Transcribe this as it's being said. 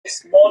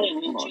this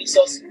morning in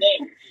Jesus'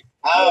 name.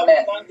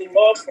 Thank the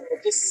Lord for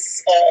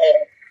this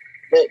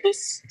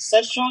this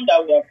session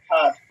that we have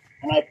had,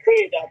 and I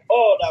pray that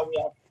all that we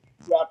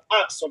have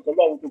asked of the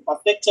Lord will be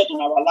perfected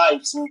in our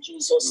lives in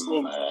Jesus'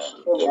 name.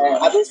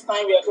 At this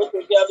time, we are going to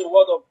hear the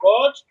word of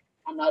God,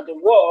 and the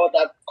word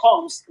that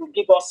comes to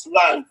give us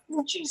life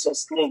in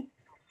Jesus' name.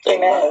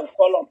 Amen. I will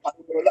call on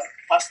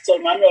Pastor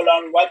Emmanuel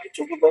and invite you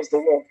to give us the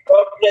word.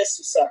 God bless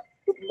you, sir.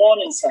 Good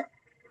morning, sir.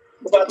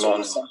 Good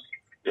morning, sir.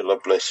 The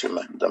Lord bless you,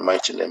 man. In the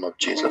mighty name of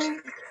Jesus.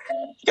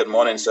 Good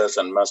morning, sirs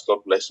and masters.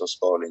 God bless us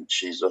all in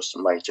Jesus'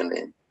 mighty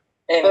name.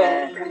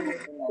 Amen.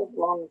 Good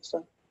morning,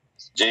 sir.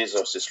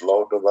 Jesus is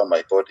Lord over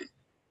my body,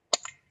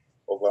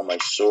 over my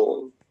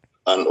soul,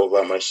 and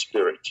over my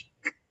spirit.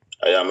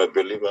 I am a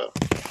believer.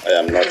 I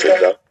am not a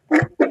doubt.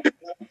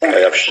 I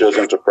have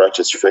chosen to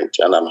practice faith,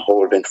 and I'm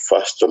holding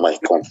fast to my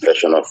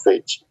confession of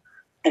faith.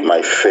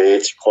 My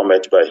faith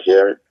cometh by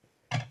hearing,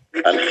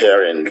 and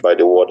hearing by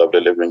the word of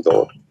the living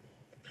God.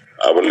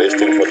 I will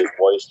listen for the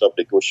voice of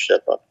the good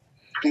shepherd.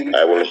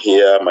 I will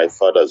hear my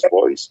Father's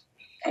voice.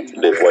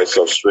 The voice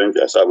of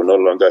strangers I will no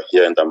longer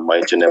hear in the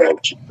mighty name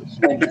of Jesus.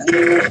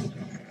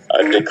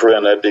 I decree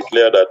and I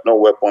declare that no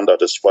weapon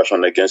that is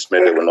fashioned against me,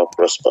 they will not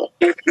prosper.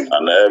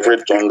 And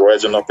every tongue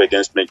rising up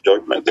against me,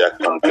 judgment, they are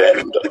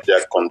condemned. They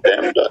are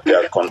condemned. They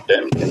are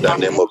condemned in the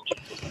name of Jesus.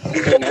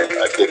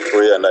 I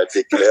decree and I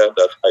declare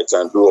that I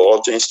can do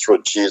all things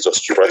through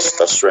Jesus Christ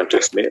that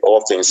strengthens me.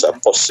 All things are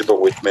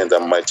possible with me in the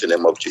mighty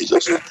name of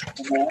Jesus.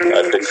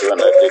 I decree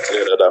and I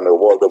declare that I'm a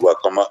world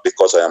overcomer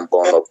because I am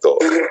born of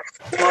God.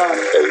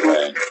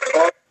 Amen.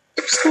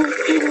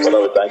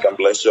 Father, we thank and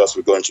bless you as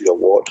we go into your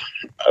word.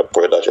 I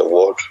pray that your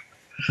word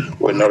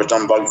will not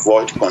return back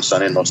void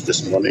concerning us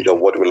this morning. Your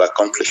word will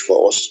accomplish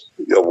for us.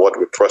 Your word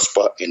will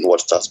prosper in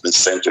what it has been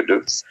sent to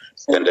do.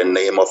 In the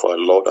name of our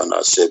Lord and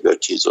our Savior,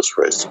 Jesus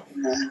Christ.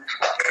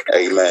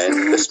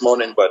 Amen. This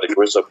morning, by the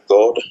grace of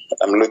God,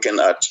 I'm looking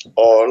at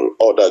all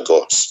other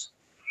gods.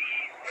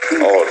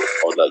 All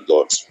other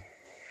gods.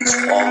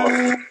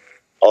 All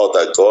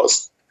other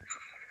gods.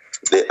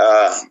 They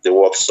are the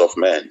works of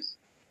men.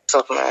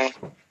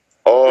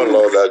 All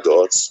other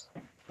gods,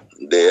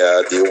 they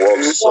are the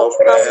works of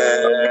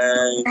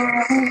men.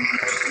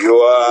 You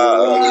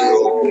are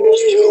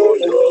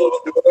the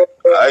Lord.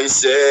 I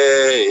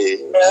say,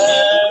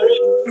 there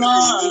is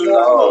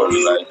none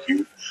like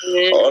you.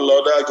 All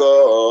other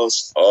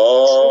gods,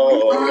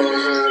 all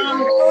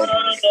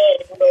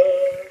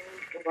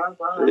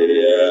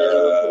they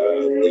are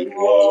the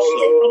works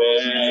of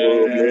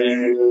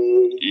men.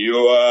 You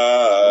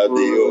are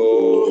the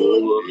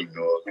only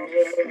God.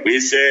 We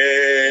say,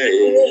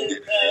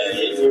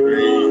 there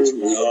is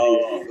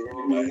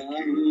none like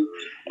you.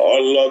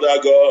 All other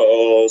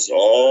gods,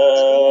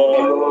 all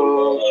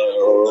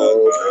other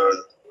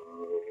gods,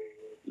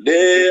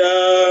 they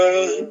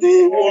are the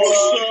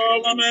works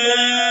of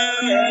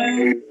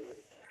men.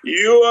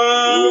 You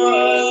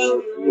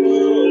are the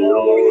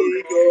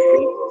only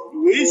God.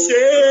 We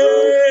say,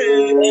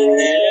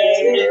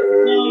 there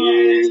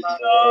is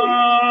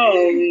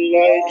none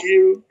like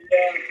you.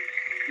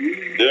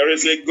 There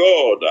is a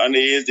God, and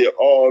He is the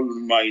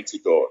Almighty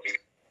God.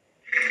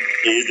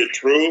 He is the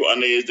true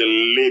and He is the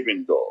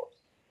living God.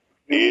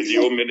 He is the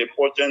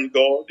omnipotent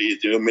God. He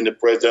is the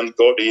omnipresent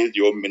God. He is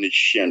the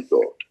omniscient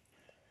God.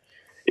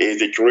 He is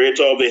the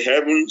creator of the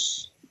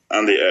heavens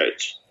and the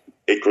earth.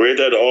 He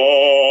created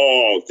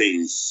all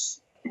things,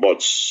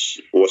 but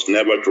was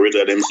never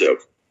created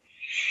Himself.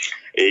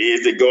 He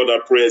is the God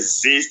that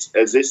pre-exists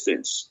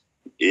existence.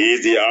 He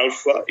is the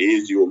Alpha. He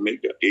is the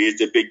Omega. He is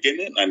the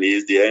beginning and He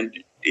is the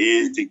end. He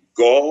is the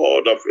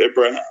God of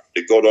Abraham,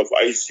 the God of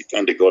Isaac,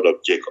 and the God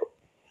of Jacob.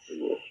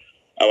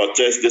 Our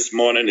text this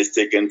morning is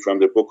taken from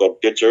the book of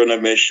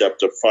Deuteronomy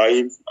chapter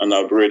 5, and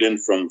I'll be reading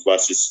from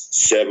verses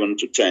 7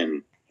 to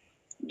 10.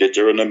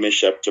 Deuteronomy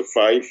chapter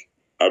 5,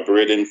 I'll be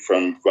reading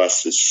from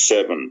verses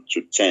 7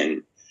 to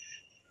 10.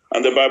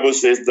 And the Bible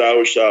says,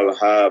 Thou shalt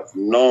have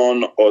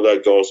none other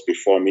gods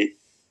before me.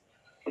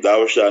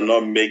 Thou shalt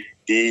not make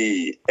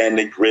thee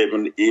any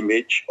graven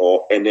image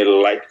or any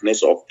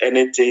likeness of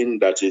anything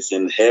that is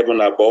in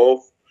heaven above,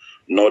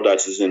 nor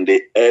that is in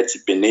the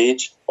earth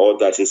beneath, or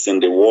that is in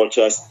the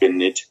waters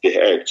beneath the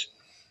earth.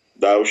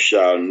 Thou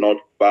shalt not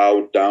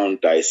bow down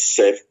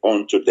thyself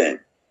unto them,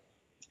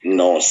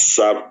 nor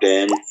serve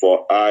them,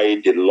 for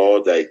I, the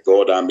Lord thy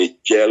God, am a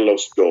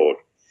jealous God,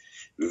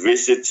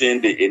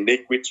 visiting the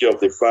iniquity of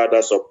the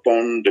fathers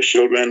upon the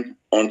children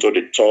unto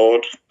the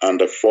third and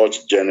the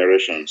fourth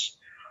generations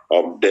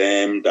of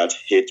them that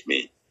hate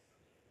me.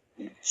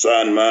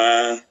 Son,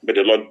 man, may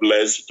the Lord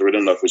bless the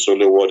reading of His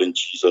holy word in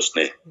Jesus'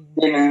 name.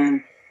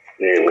 Amen.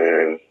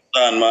 Amen.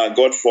 And man,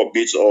 God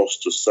forbids us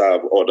to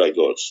serve other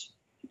gods.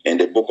 In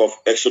the book of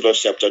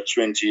Exodus chapter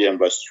 20 and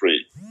verse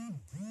 3,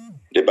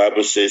 the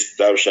Bible says,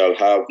 Thou shalt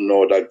have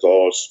no other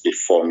gods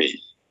before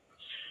me.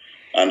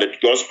 And the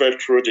gospel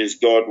truth is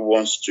God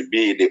wants to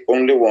be the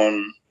only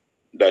one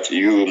that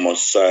you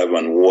must serve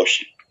and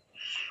worship.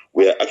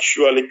 We are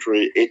actually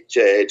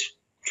created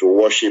to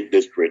worship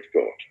this great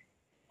God.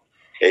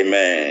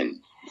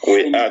 Amen.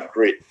 We are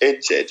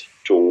created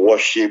to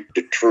worship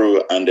the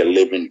true and the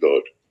living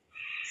God.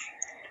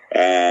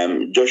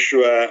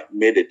 Joshua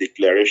made a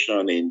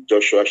declaration in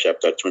Joshua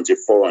chapter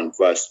 24 and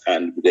verse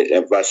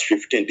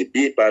 15, the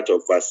B part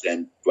of verse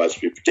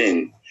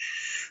 15.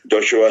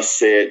 Joshua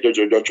said,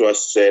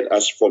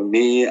 "As for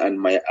me and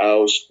my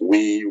house,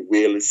 we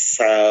will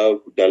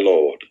serve the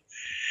Lord."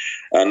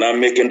 And I'm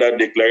making that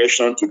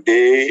declaration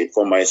today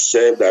for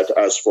myself that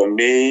as for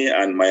me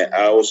and my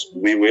house,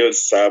 we will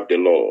serve the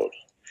Lord.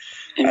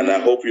 And I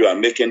hope you are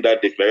making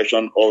that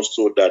declaration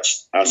also, that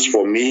as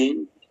for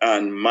me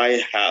and my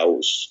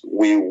house,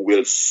 we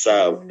will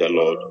serve the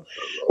Lord.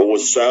 We will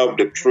serve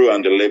the true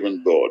and the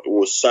living God. We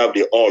will serve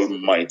the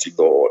Almighty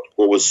God.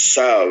 We will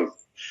serve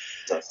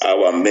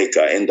our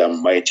Maker in the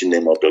mighty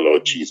name of the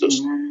Lord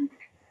Jesus.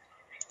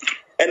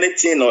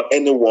 Anything or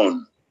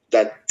anyone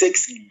that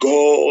takes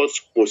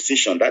God's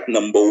position, that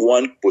number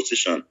one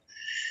position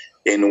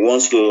in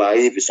one's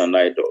life, is an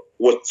idol.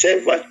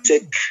 Whatever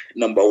take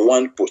number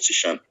one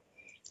position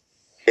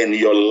in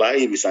your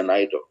life is an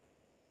idol,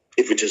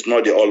 if it is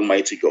not the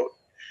Almighty God.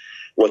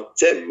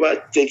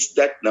 Whatever takes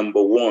that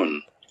number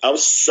one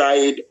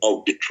outside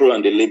of the true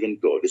and the living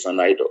God is an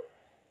idol.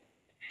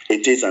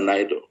 It is an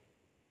idol.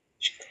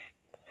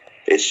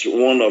 It's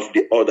one of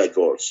the other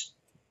gods.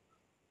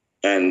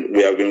 And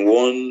we have been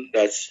warned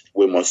that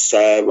we must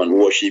serve and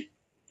worship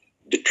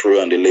the true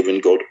and the living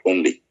God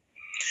only.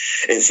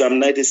 In Psalm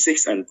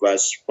 96 and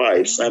verse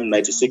 5, Psalm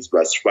 96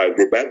 verse 5,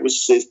 the Bible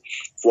says,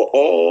 "For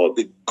all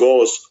the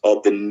gods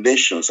of the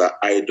nations are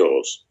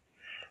idols,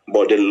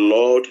 but the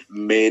Lord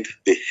made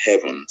the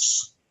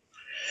heavens."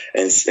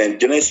 And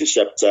Genesis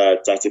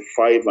chapter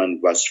 35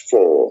 and verse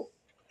 4,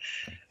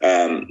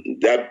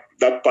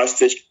 that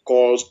passage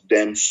calls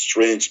them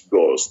strange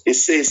gods. It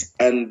says,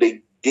 and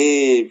they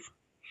gave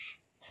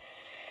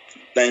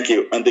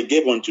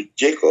unto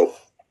Jacob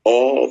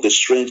all the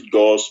strange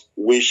gods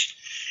which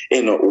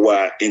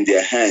were in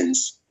their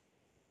hands.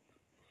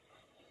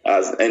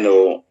 As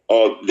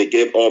they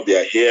gave all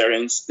their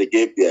hearings. They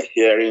gave their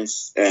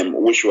hearings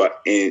which were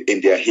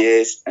in their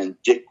ears, and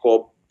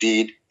Jacob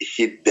did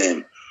hid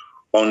them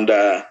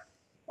under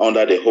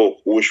the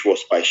oak which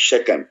was by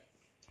Shechem.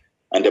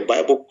 And the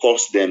Bible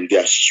calls them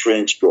their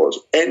strange gods.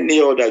 Any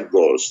other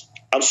gods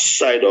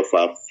outside of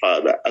our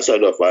Father,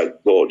 outside of our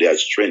God, they are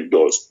strange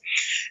gods.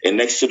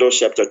 In Exodus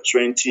chapter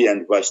 20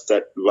 and verse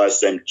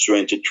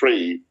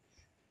 23,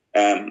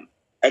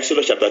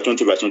 Exodus chapter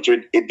 20 verse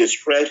 23, it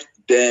describes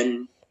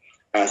them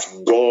as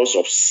gods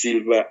of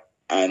silver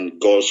and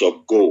gods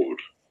of gold.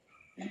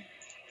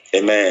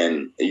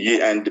 Amen.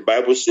 And the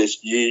Bible says,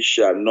 "Ye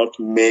shall not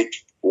make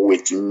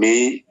with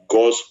me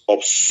gods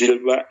of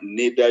silver,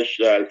 neither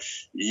shall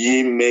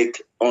ye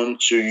make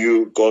unto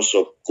you gods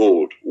of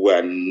gold." We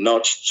are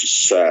not to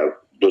serve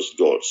those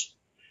gods.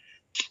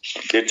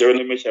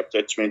 Deuteronomy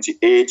chapter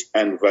 28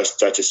 and verse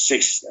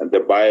 36, and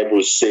the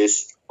Bible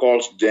says,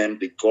 calls them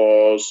the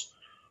gods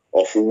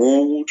of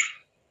wood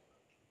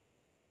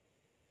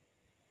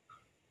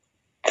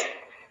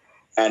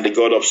and the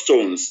god of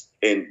stones.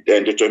 In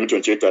Deuteronomy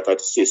 28 and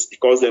 36, it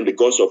calls them the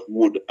gods of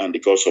wood and the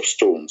gods of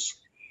stones.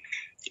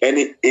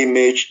 Any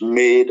image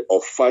made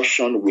or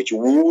fashioned with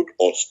wood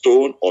or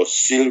stone or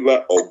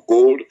silver or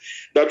gold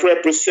that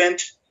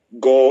represent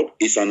God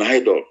is an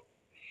idol.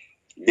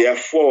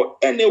 Therefore,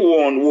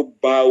 anyone who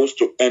bows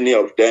to any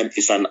of them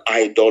is an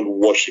idol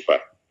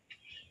worshiper.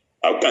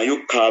 How can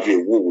you carve a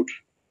wood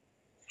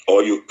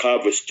or you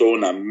carve a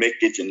stone and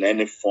make it in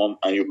any form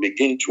and you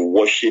begin to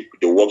worship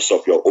the works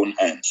of your own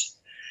hands?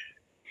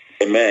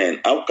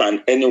 Amen. How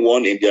can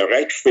anyone in their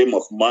right frame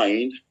of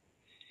mind,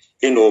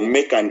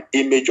 make an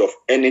image of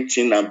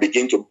anything and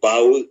begin to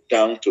bow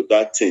down to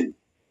that thing?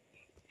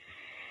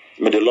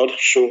 May the Lord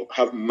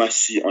have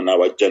mercy on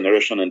our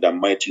generation in the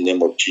mighty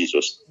name of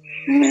Jesus.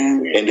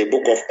 Amen. In the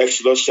book of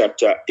Exodus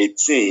chapter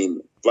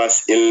 18,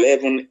 verse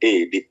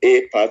 11a, the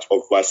A part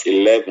of verse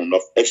 11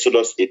 of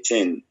Exodus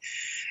 18,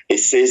 it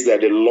says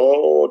that the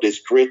Lord is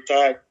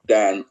greater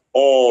than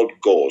all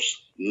gods.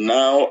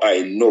 Now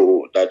I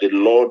know that the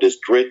Lord is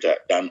greater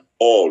than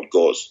all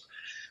gods.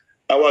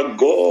 Our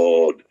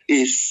God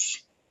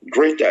is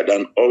greater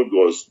than all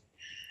gods.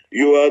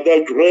 You are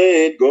the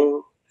great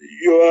God.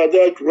 You are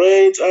the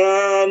great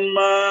and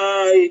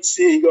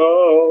mighty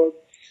God.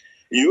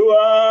 You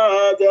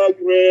are the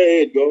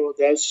great God.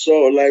 That's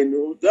all I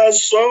know.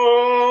 That's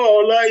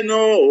all I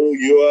know.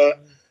 You are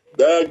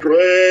the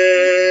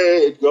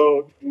great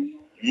God.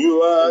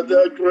 You are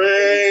the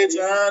great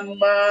and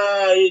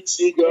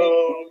mighty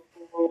God.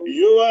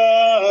 You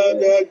are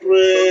the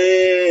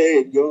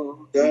great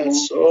God.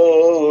 That's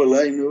all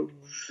I know.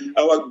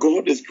 Our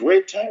God is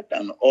greater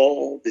than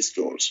all these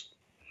gods.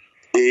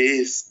 He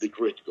is the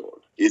great God.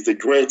 He is the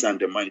great and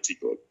the mighty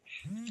God.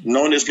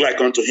 None is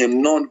like unto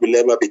him. None will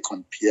ever be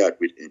compared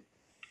with him.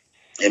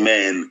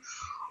 Amen.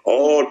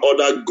 All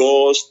other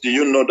gods, do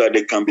you know that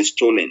they can be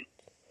stolen?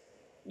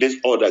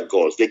 These other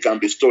gods, they can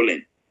be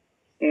stolen.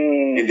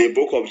 In the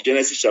book of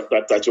Genesis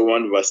chapter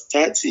 31 verse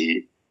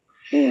 30,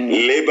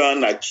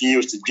 Laban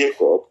accused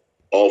Jacob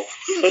of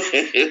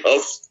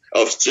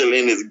of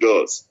stealing his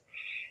gods.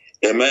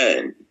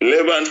 Amen.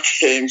 Laban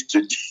came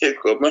to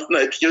Jacob and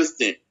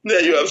accused him.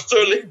 That you have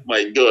stolen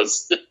my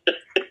gods.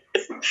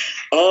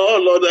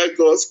 All other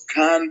gods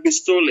can be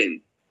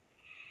stolen.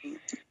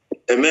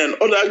 Amen.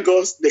 Other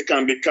gods, they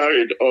can be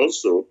carried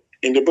also.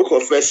 In the book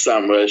of 1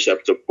 Samuel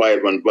chapter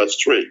 5 and verse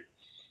 3.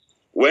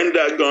 When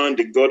Dagon,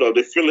 the god of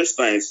the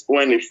Philistines,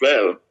 when he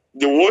fell,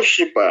 the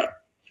worshipper,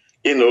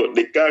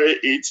 they carry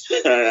it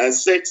and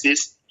set it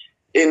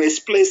in its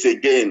place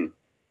again.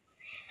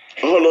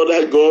 All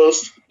other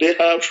gods, they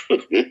have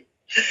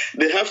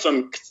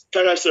some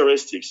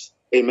characteristics.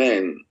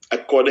 Amen.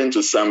 According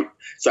to Psalm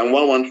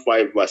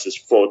 115 verses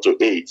 4 to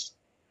 8.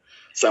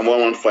 Psalm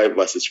 115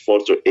 verses 4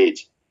 to 8.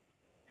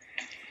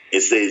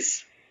 It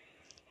says,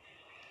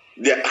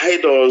 their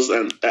idols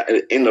and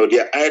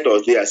their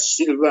idols, they are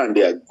silver and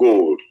they are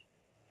gold.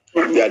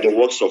 They are the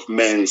works of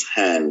men's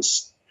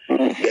hands.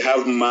 They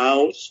have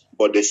mouths,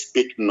 but they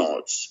speak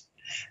not.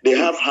 They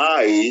have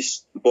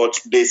eyes, but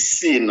they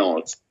see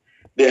not.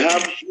 They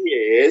have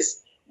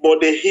ears, but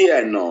they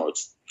hear not.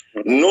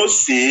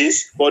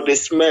 Noses, but they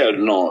smell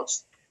not.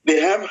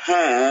 They have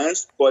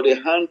hands, but they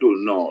handle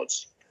not.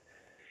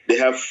 They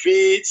have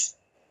feet,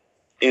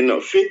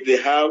 feet they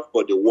have,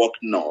 but they walk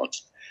not.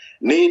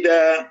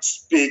 Neither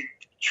speak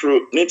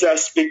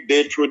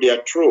they through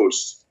their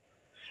throats.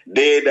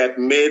 They that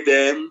made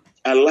them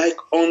are like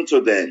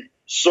unto them.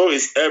 So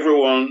is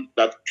everyone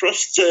that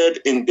trusted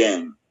in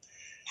them.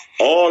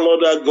 All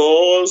other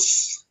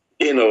gods,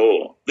 they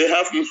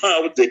have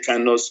mouth, they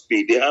cannot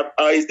speak. They have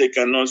eyes, they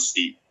cannot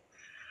see.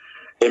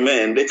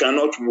 Amen. They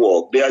cannot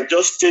walk. They are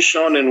just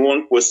stationed in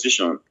one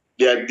position.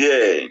 They are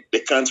there. They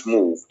can't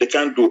move. They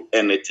can't do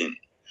anything.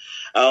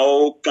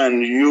 How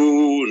can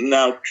you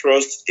now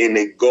trust in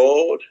a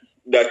God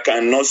that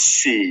cannot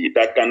see,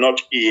 that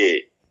cannot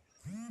hear,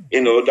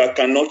 that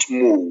cannot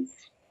move?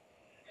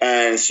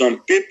 And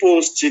some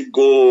people still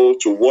go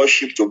to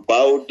worship, to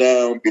bow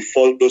down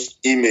before those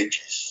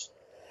images.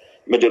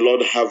 May the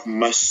Lord have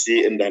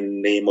mercy in the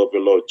name of the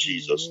Lord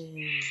Jesus.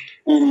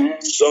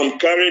 Mm-hmm. Some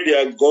carry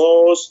their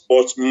gods,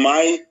 but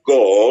my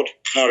God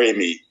carry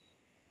me.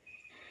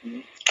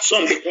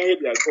 Some they carry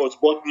their gods,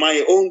 but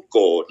my own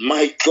God,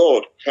 my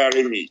God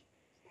carry me.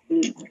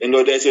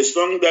 There's a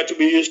song that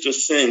we used to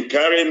sing,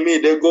 carry me,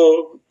 they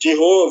go,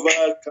 Jehovah,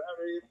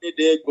 carry me,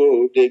 they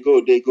go, they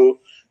go, they go,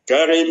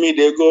 carry me,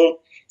 they go,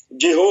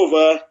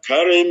 Jehovah,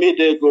 carry me,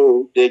 they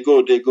go, they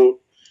go, they go.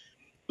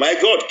 My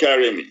God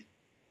carry me.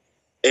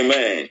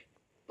 Amen.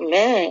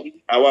 Amen.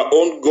 Our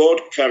own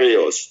God carry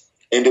us.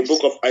 In the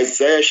book of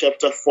Isaiah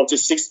chapter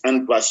 46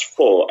 and verse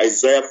 4,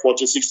 Isaiah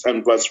 46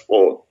 and verse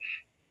 4,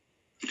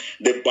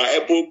 the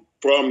Bible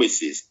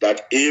promises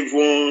that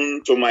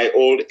even to my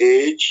old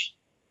age,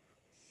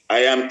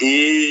 I am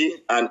he,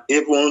 and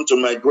even to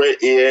my gray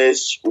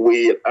years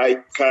will I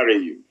carry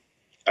you.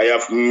 I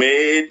have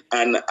made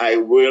and I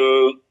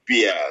will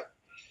bear.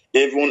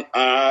 Even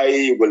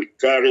I will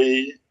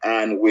carry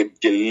and will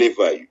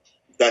deliver you.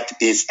 That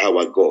is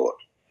our God.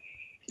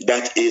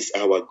 That is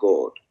our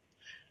God.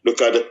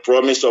 Look at the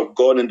promise of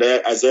God in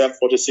Isaiah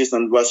 46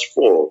 and verse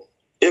 4.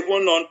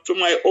 Even unto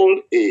my old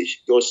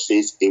age, God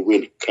says, He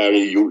will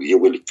carry you, He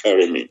will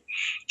carry me.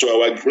 To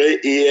our gray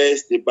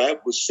years, the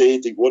Bible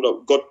says, the word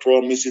of God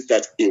promises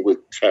that He will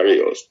carry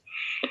us.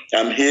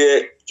 I'm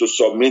here to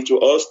submit to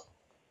us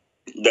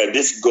that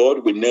this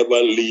God will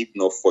never leave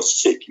nor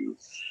forsake you.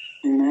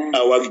 Amen.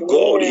 Our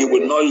God, He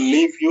will not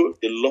leave you.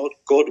 The Lord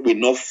God will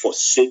not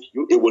forsake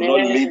you. He will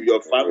not leave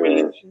your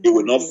family. He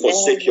will not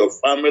forsake your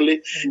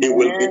family. He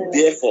will be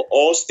there for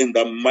us in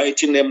the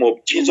mighty name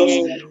of Jesus.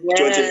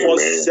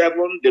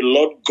 24/7, the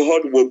Lord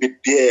God will be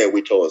there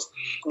with us.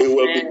 He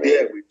will be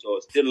there with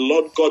us. The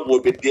Lord God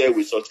will be there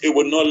with us. He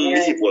will not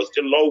leave us.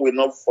 The Lord will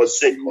not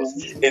forsake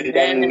us. In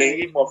the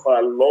name of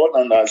our Lord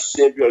and our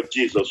Savior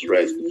Jesus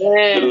Christ,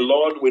 the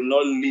Lord will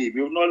not leave.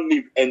 He will not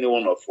leave any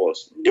one of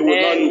us. He will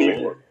not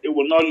leave us. He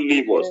will not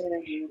leave us.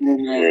 In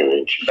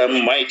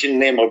the mighty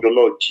name of the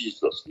Lord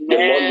Jesus. The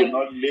Lord will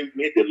not leave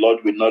me. The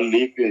Lord will not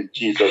leave you in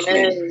Jesus'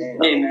 name.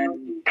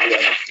 Amen.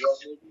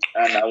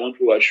 And I want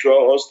to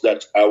assure us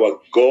that our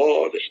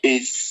God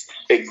is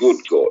a good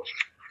God.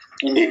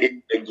 He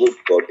is a good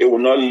God. He will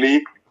not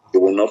leave. He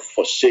will not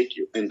forsake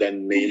you in the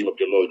name of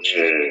the Lord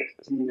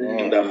Jesus.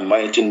 In the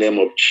mighty name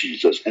of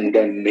Jesus. In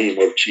the name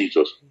of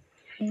Jesus.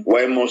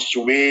 Why must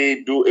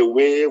we do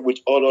away with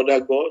all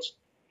other gods?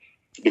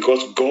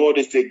 Because God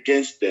is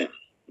against them.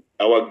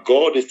 Our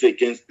God is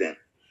against them.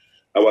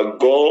 Our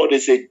God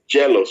is a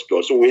jealous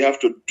God. So we have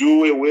to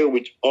do away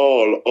with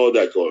all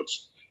other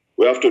gods.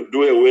 We have to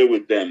do away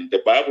with them.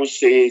 The Bible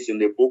says in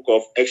the book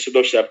of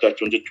Exodus chapter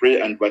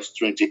 23 and verse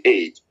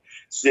 28,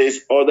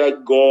 says other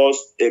gods,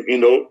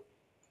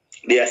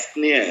 they are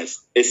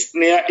snares. A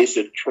snare is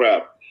a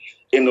trap.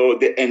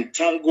 They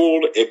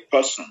entangle a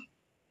person.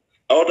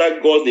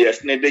 Other gods, they are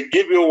snares. They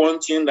give you one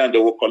thing and they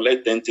will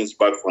collect 10 things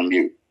back from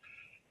you.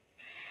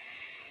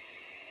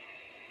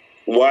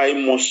 Why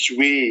must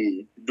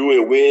we do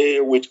away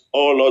with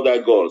all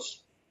other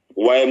gods?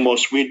 Why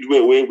must we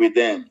do away with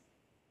them?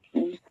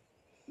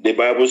 The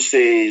Bible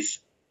says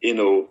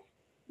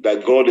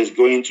that God is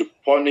going to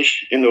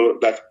punish,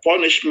 that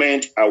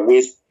punishment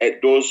awaits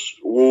at those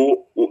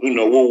who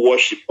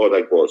worship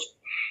other gods.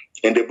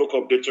 In the book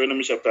of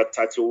Deuteronomy chapter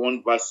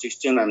 31, verse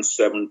 16 and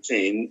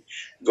 17,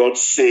 God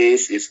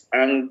says his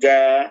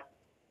anger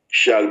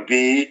shall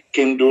be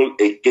kindled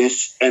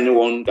against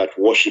anyone that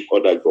worship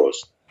other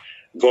gods.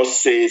 God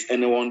says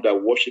anyone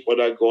that worship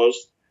other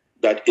gods,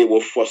 that he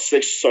will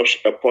forsake such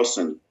a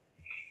person.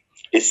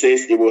 It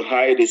says he will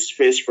hide his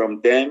face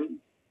from them.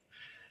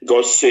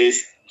 God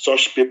says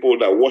such people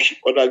that worship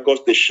other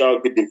gods, they shall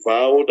be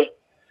devoured.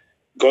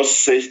 God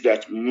says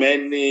that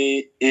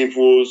many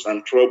evils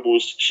and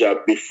troubles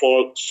shall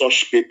befall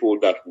such people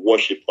that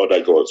worship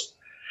other gods.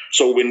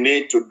 So we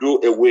need to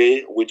do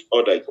away with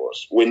other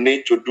gods. We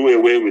need to do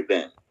away with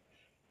them.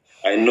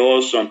 I know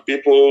some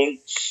people,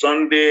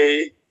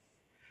 Sunday,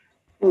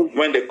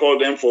 when they call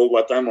them for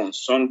overtime on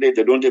Sunday,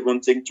 they don't even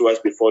think twice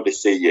before they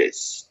say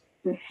yes.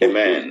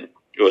 Amen.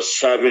 You're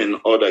serving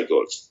other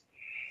gods.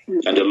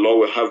 And the Lord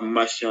will have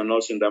mercy on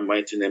us in the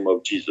mighty name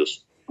of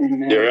Jesus.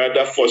 They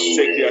rather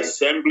forsake the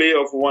assembly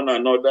of one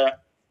another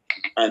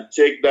and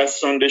take that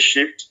Sunday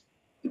shift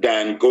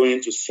than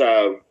going to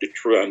serve the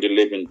true and the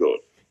living God.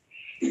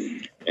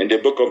 In the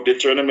book of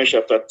Deuteronomy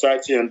chapter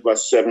 30 and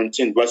verse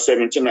 17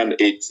 and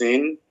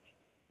 18,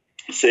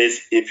 it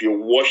says, if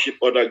you worship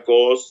other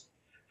gods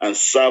and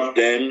serve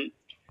them,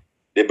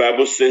 the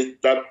Bible says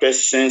that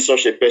person,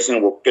 such a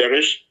person will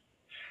perish.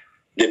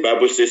 The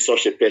Bible says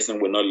such a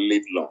person will not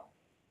live long.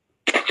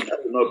 That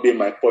will not be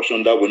my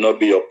portion. That will not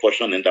be your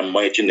portion in the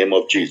mighty name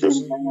of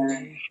Jesus.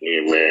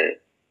 Amen.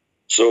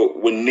 So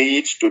we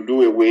need to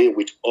do away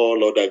with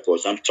all other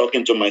gods. I'm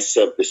talking to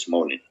myself this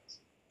morning.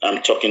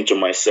 I'm talking to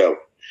myself.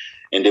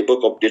 In the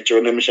book of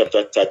Deuteronomy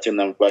chapter 13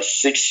 and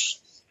verse 6,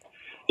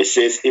 it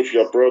says, if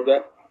your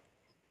brother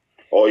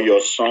or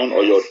your son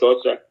or your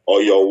daughter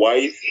or your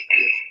wife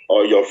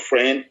or your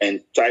friend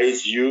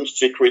entice you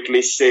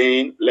secretly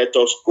saying, let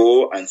us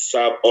go and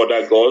serve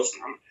other gods.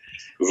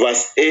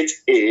 Verse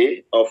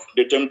 8a of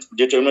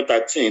Deuteronomy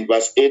 13,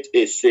 verse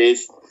 8a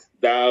says,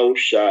 thou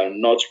shalt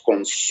not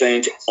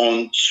consent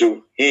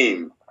unto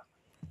him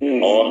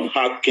or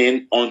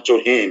hearken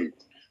unto him.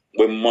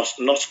 We must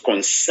not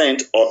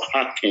consent or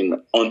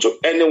hearken unto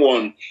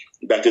anyone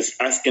that is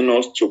asking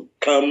us to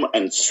come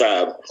and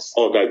serve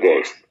other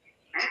gods.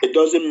 It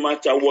doesn't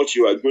matter what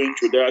you are going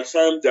through. There are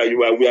times that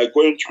we are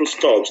going through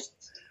stuff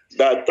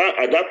that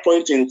at that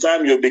point in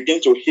time you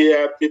begin to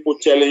hear people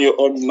telling you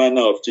all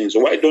manner of things.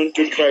 Why don't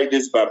you try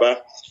this,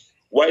 Baba?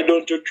 Why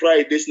don't you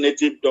try this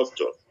native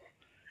doctor?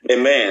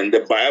 Amen.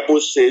 The Bible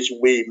says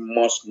we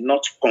must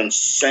not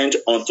consent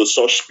unto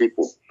such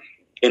people.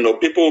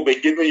 People will be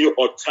giving you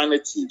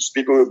alternatives.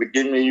 People will be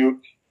giving you,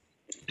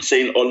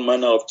 saying all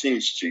manner of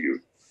things to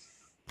you.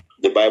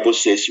 The Bible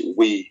says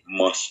we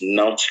must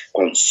not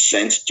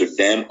consent to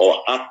them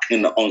or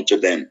hearken unto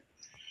them.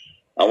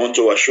 I want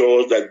to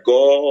assure us that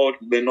God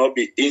may not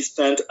be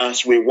instant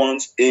as we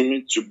want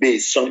him to be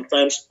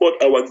sometimes,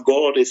 but our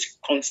God is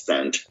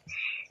constant.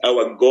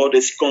 Our God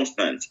is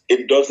constant.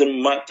 It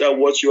doesn't matter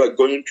what you are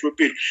going through.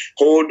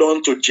 Hold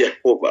on to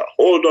Jehovah.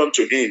 Hold on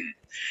to him.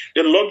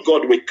 The Lord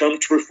God will come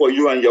through for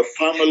you and your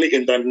family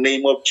in the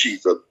name of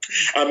Jesus.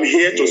 I'm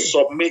here to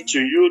submit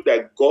to you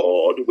that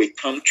God will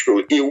come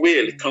through. He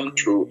will come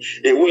through.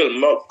 He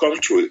will not come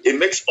through. He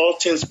makes all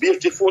things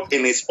beautiful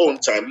in his own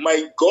time.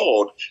 My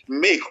God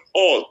make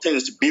all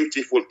things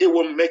beautiful. He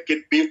will make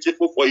it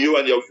beautiful for you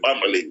and your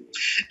family.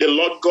 The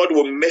Lord God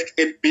will make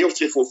it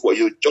beautiful for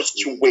you. Just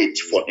to wait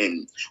for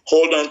him.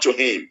 Hold on to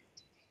him.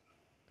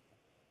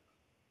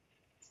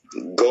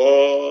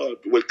 God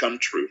will come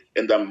true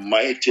in the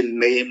mighty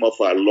name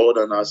of our Lord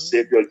and our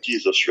Savior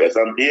Jesus Christ.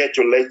 I'm here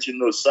to let you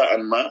know, sir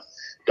and ma,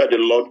 that the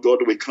Lord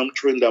God will come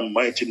true in the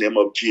mighty name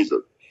of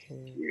Jesus.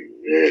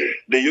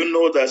 Do you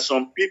know that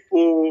some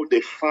people, they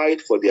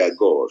fight for their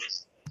God?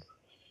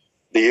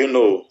 Do you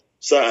know,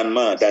 sir and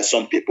ma, that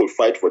some people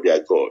fight for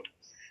their God?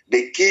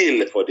 They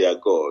kill for their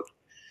God.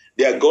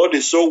 Their God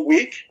is so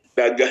weak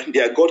that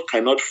their God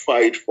cannot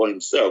fight for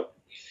himself.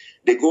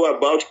 They go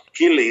about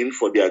killing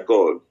for their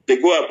God. They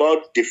go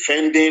about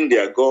defending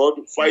their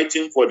God,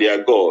 fighting for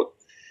their God.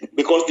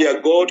 Because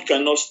their God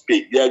cannot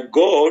speak. Their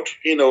God,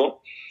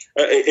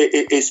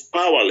 is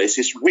powerless,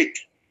 is weak.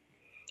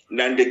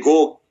 Then they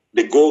go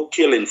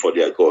killing for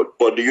their God.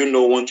 But do you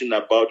know one thing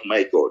about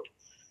my God?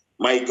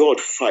 My God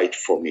fight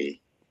for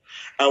me.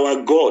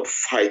 Our God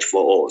fight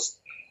for us.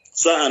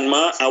 Sir and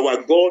ma,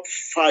 our God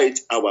fight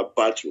our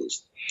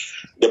battles.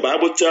 The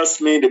Bible tells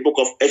me in the book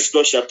of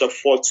Exodus chapter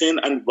 14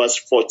 and verse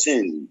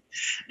 14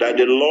 that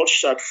the Lord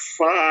shall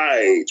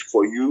fight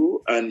for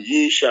you and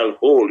ye shall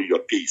hold your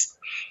peace.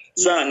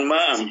 Sir and ma,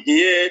 I'm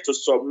here to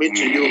submit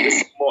to you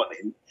this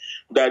morning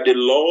that the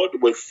Lord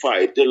will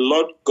fight. The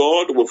Lord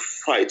God will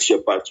fight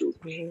your battle.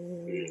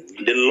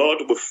 The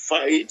Lord will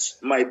fight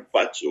my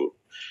battle.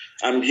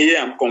 I'm here,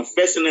 I'm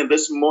confessing in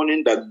this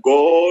morning that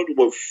God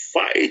will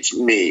fight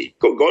me.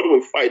 God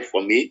will fight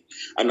for me,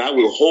 and I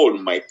will hold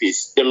my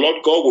peace. The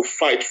Lord God will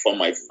fight for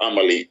my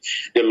family.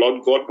 The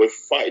Lord God will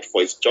fight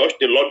for his church.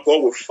 The Lord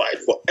God will fight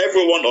for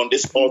everyone on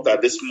this altar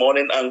this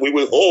morning, and we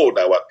will hold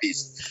our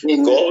peace.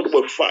 God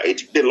will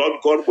fight. The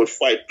Lord God will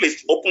fight.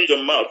 Please open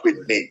your mouth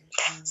with me.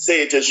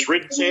 Say, it is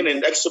written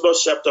in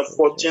Exodus chapter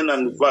 14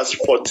 and verse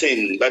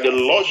 14 that the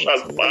Lord shall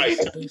fight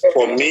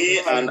for me,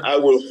 and I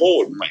will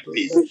hold my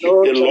peace.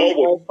 The Lord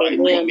will fight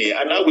for me,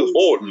 and I will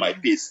hold my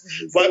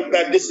peace.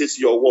 Father, this is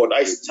your word.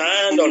 I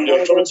stand on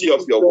the authority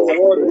of your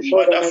word.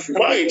 Father,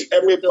 fight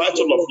every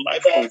battle of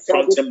life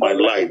confronting my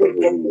life.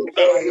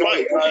 Father,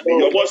 fight for me.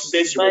 Your word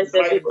says you will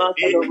fight for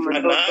me,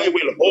 and I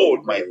will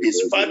hold my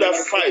peace. Father,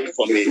 fight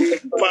for me.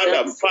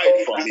 Father,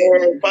 fight for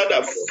me.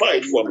 Father,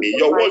 fight for me.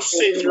 Your word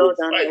says you will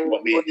fight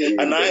for me,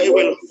 and I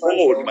will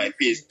hold my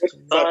peace.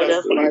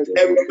 Father, fight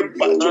every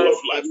battle of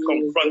life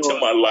confronting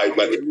my life.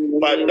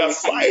 Father,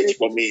 fight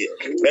for me.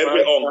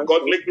 Every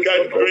ungodly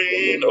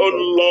gathering, oh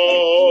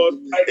Lord,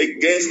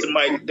 against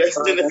my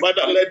destiny,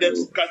 Father, let them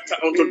scatter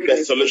unto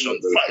desolation.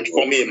 Fight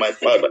for me, my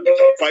Father.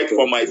 Fight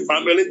for my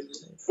family.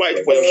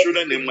 Fight for your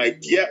children in my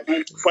care.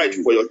 Fight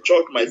for your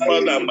church, my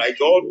Father and my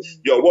God.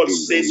 Your word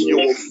says you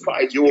will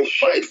fight. You will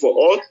fight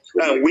for us,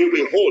 and we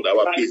will hold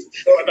our peace.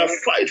 Father,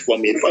 fight for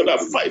me. Father,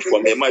 fight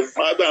for me. My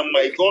Father and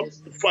my God,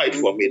 fight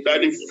for me.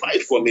 Daddy,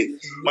 fight for me.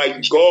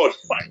 My God,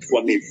 fight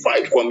for me.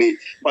 Fight for me.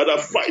 Father,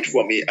 fight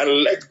for me, and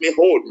let me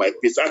hold my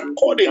peace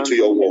according to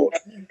your word.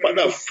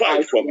 Father,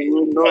 fight for me.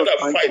 Father,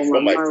 fight for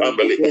my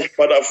family.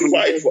 Father,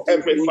 fight for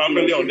every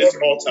family on this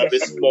altar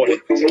this morning.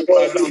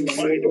 Father,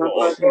 fight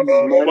for us.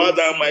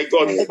 Father, my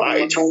God,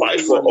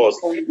 fight for us.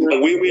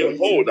 And we will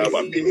hold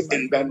our peace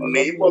in the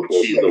name of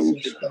Jesus.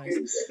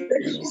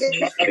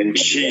 In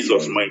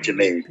Jesus' mighty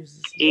name.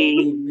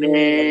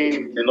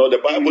 Amen. You know, the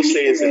Bible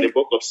says in the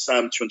book of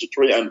Psalm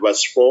 23 and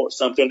verse 4,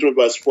 Psalm 23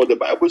 verse 4, the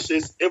Bible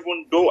says,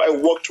 even though I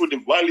walk through the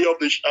valley of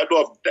the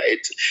shadow of death,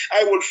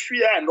 I will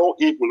fear no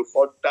evil,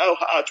 for thou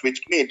art with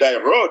me, thy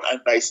rod and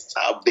thy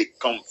staff, they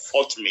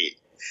comfort me.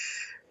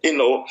 You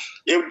know,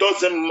 it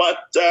doesn't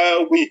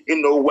matter,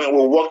 when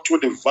we walk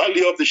through the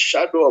valley of the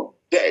shadow of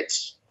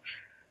death,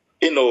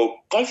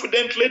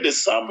 confidently the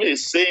psalmist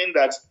is saying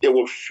that they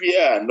will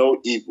fear no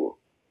evil.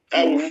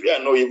 I will fear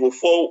no evil.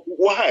 For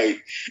why?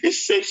 It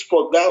says,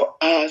 for thou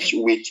art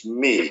with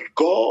me.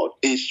 God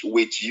is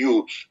with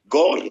you.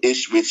 God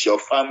is with your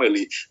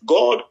family.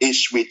 God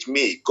is with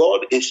me.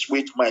 God is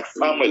with my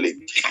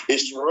family.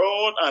 His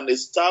rod and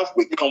his staff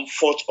will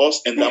comfort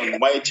us in the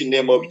mighty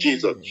name of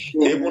Jesus.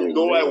 Even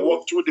though I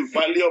walk through the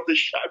valley of the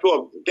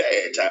shadow of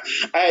death,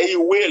 I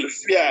will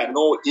fear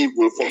no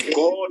evil, for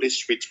God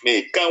is with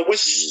me. Can we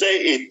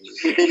say it?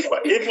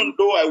 Even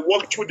though I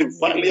walk through the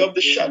valley of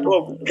the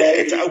shadow of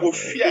death, I will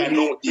fear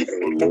no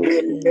evil.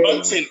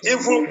 Nothing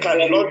evil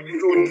cannot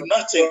do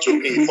nothing to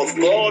me, for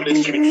God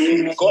is with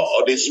me.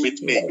 God is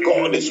with me.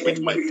 God is with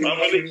my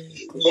family.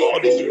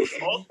 God is with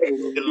us.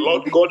 The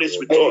Lord God is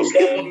with us.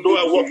 Even though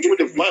I walk through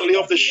the valley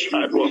of the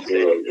shadow of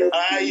death,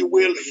 I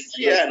will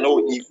fear no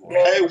evil.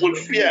 I will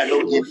fear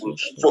no evil,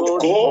 for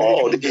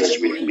God is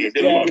with me.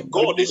 The Lord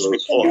God is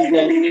with us.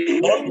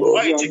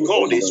 Almighty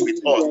God is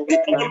with us. The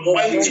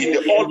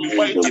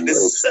Almighty, the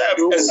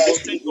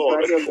self-existing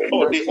God.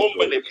 Oh, the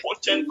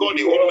omnipotent God,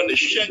 the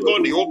omniscient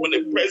God, the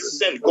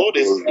omnipresent God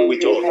is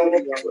with us.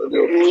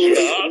 The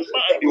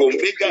Alpha and the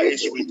Omega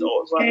is with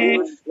us.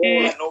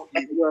 Fear no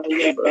evil. I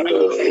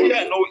will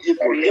fear no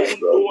evil. Even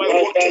though I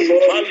walk through the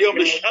valley of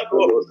the shadow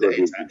of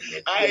death,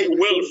 I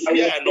will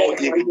fear no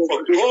evil, for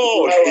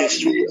God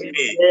is with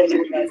me.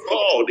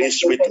 God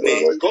is with me.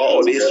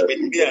 God is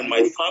with me and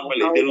my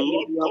family. The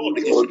Lord God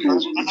is with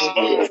us.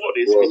 God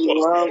is with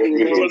us.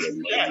 We will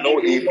fear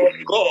no evil.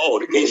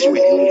 God is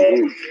with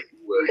me.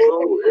 We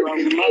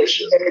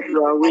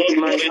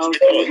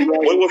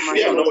will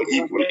fear no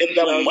evil in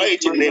the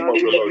mighty name of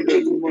the Lord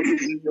Jesus.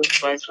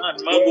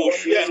 And man will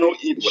fear no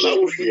evil. I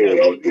will fear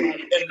no evil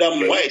in the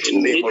mighty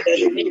name of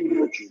Jesus.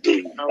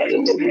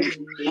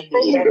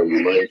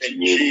 In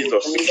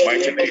Jesus'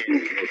 mighty name,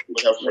 we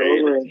have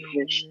prayed.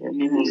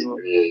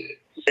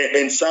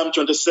 In Psalm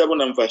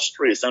 27 and verse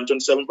 3, Psalm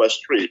 27 verse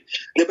 3,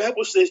 the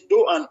Bible says,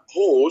 though an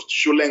host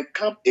should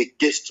encamp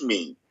against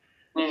me,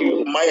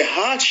 my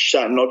heart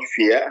shall not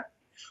fear.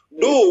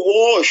 Though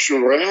war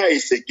should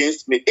rise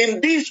against me, in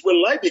this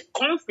will I be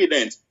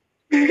confident.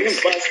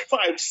 Verse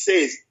 5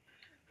 says,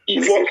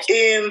 for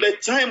in the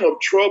time of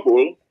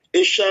trouble,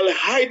 it shall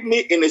hide me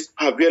in his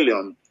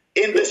pavilion.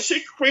 In the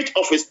secret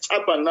of his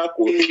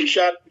tabernacle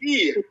shall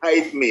he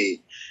hide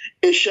me.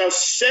 It shall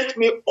set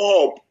me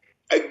up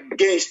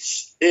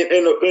against,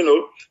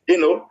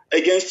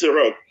 against the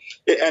rock.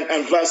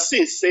 And verse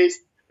 6 says,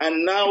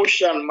 and now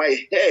shall my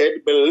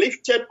head be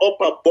lifted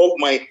up above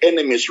my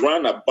enemies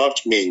round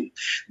about me.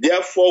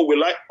 Therefore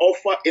will I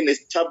offer in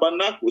his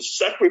tabernacle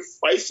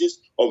sacrifices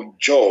of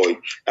joy.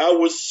 I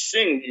will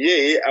sing,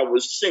 yea, I will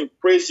sing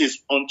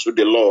praises unto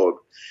the Lord.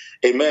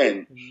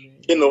 Amen.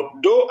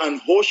 Though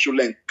an host should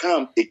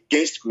encamp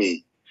against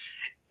me,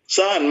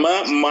 Son,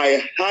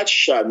 my heart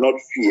shall not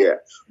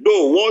fear.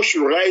 Though war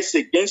should rise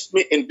against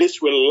me, in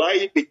this will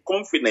I be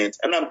confident.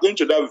 And I'm going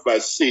to that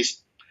verse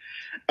 6.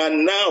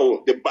 And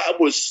now the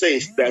Bible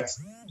says that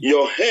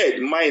your head,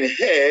 mine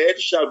head,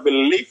 shall be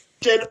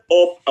lifted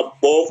up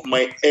above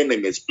my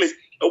enemies. Please,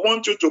 I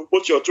want you to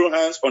put your 2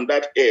 hands on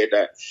that head,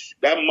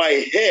 that my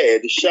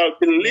head shall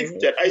be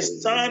lifted. I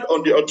stand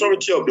on the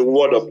authority of the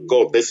word of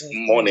God this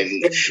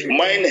morning.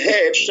 Mine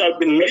head shall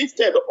be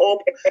lifted up,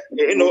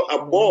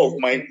 above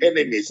my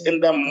enemies. In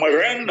the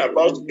round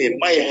about me,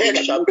 my head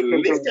shall be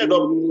lifted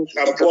up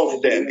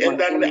above them. And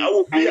then I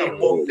will be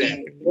above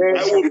them.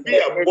 I will be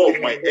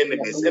above my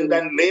enemies. In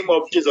the name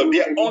of Jesus,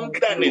 they are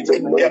underneath.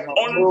 They are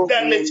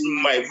underneath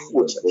my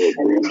foot.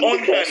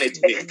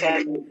 Underneath me.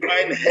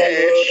 Mine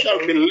head shall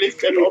be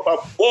lifted up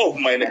above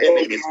mine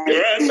enemies.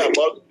 Round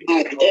about me.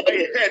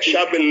 My head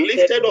shall be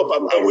lifted up.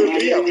 I will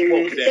be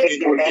above them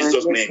in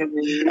Jesus'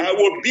 name. I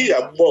will be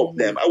above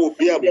them. I will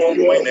be above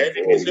mine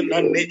enemies in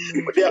that name.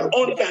 But they are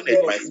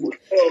underneath my foot.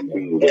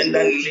 In the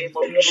name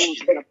of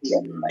Jesus.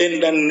 In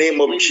the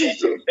name of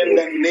Jesus. In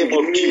the name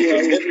of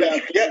Jesus.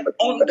 They are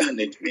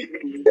underneath me.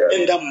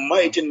 In the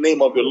mighty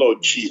name of the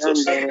Lord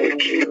Jesus.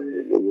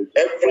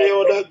 Every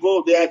other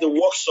God, they are the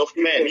works of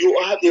men. You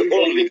are the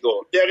only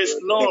God. There is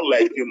none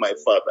like you, my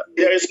Father.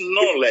 There is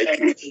none like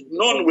you.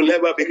 None will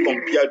ever be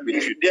compared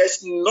with you. There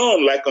is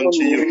none like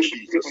unto you,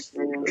 Jesus.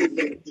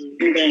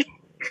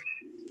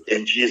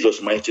 In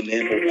Jesus' mighty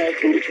name, we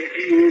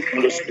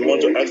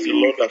want to ask the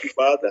Lord, our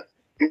Father,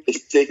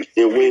 is take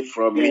away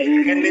from me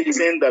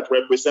anything that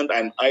represents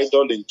an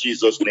idol in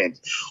Jesus' name.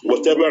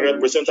 Whatever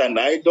represents an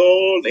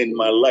idol in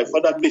my life,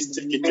 Father, please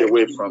take it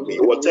away from me.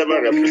 Whatever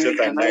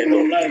represents an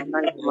idol,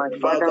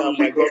 Father,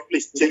 my God,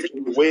 please take it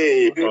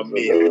away from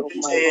me.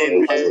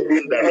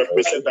 Anything that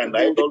represents an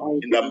idol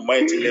in the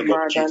mighty name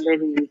of Jesus.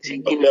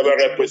 Whatever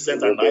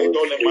represents an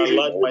idol in my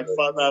life, my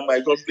Father, my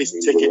God, please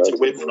take it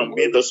away from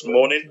me this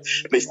morning.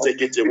 Please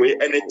take it away.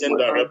 Anything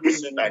that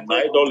represents an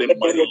idol in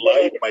my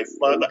life, my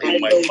Father, in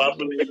my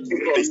family,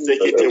 please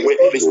take it away.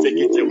 Please take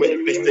it away.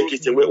 Please take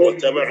it away.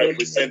 Whatever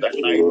represents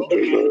an idol,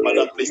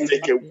 Father, please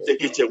take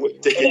it away.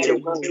 Take it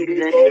away.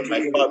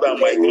 My Father,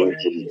 my God,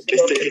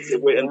 please take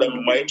it away in the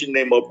mighty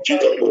name of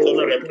Jesus.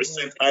 Whatever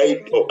represents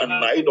an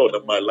idol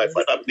in my life,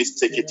 Father, please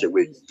take it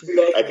away.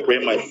 I pray,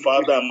 my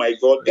Father, my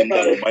God, in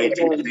the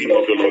mighty name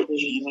of the Lord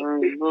Jesus.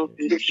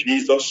 In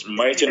Jesus'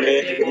 mighty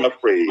name, I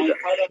prayed.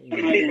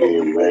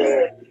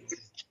 Amen.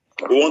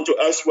 We want to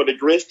ask for the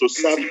grace to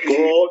serve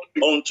God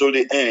until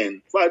the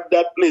end.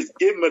 Father, please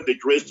give me the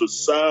grace to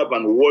serve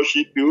and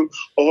worship you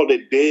all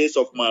the days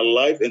of my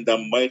life in the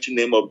mighty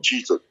name of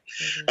Jesus.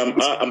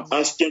 I'm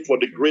asking for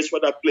the grace.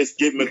 Father, please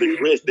give me the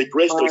grace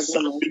to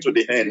serve you to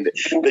the end,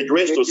 the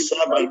grace to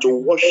serve and to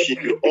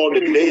worship you all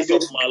the days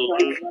of my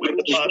life. My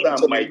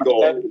Father, my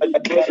God,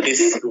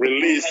 is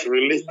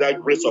release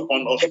that grace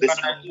upon us this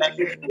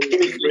morning.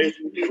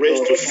 The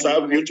grace to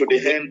serve you to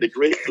the end, the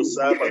grace to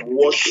serve and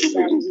worship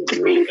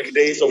you the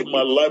days of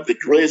my life. The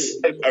grace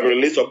I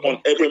release upon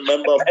every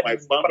member of my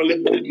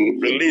family.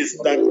 Release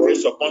that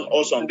grace upon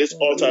us on this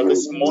altar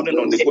this morning,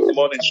 on the Good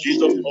Morning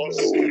Jesus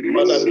altar.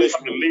 Father, please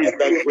release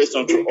that grace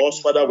unto us.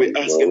 Father, we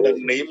ask in the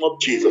name of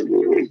Jesus.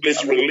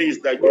 Please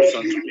release that grace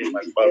unto me,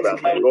 my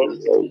Father, my God.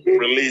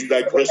 Release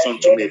that grace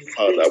unto me,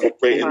 Father. We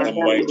pray in the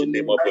mighty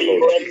name of the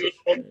Lord Jesus.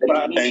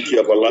 Thank you,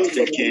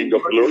 everlasting King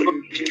of glory.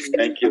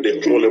 Thank you,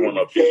 the Holy One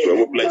of Israel.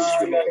 We bless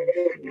you.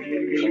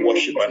 We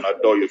worship and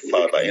adore you,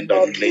 Father, in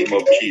the name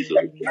of Jesus.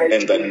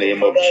 In the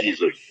name of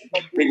Jesus.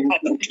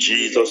 In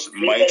Jesus'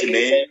 mighty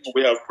name,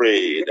 we have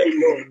prayed.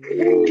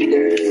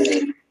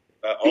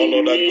 All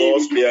other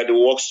gods, they are the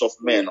works of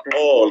men.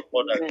 All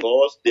other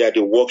gods, they are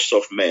the works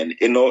of men.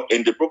 In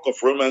the book of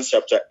Romans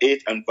chapter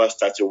 8 and verse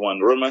 31,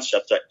 Romans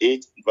chapter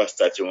 8 verse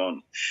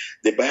 31,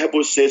 the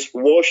Bible says,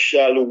 what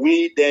shall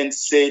we then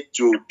say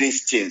to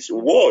these things?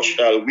 What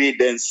shall we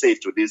then say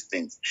to these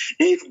things?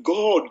 If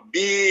God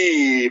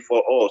be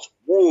for us,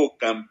 who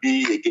can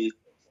be against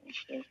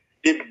us?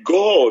 If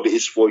God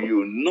is for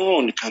you,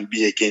 none can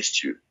be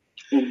against you.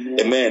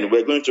 Amen.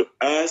 We're going to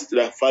ask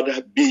that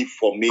Father be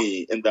for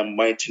me in the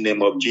mighty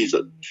name of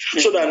Jesus,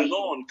 so that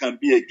none can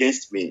be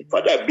against me.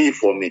 Father, be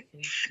for me.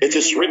 It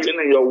is written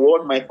in your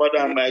word, my Father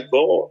and my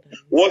God.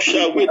 What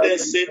shall we then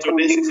say to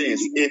these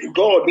things? If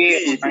God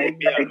be for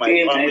me and my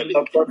family,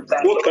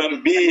 who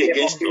can be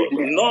against us?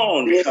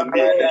 None can be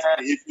against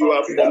me. If you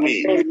are for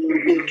me,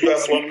 if you are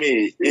for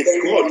me,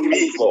 if God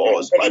be for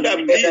us, Father,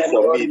 be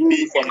for me,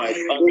 be for my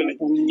family.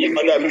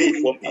 Father,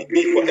 be for me,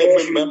 be for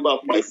every member of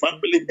my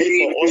family,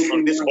 be for us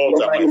on this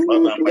altar, my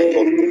Father and my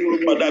God.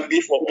 Father,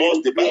 be for us.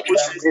 The Bible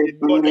says, if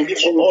God be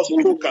for us,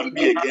 who can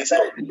be against us?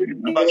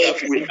 Father,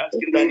 we ask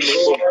in that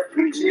name of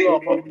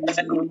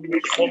be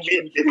for me,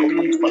 be for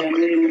my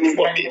family, be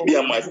for me, be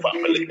and my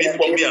family, be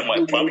for me and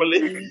my family,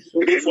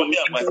 be for me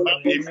and my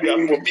family. If you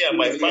are for me and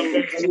my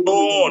family,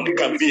 none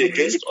can be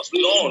against us.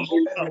 None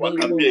power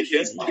can be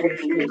against us.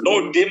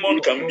 No demon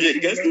can be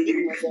against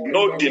me.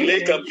 No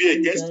delay can be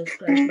against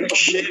me. No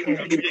shame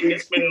can be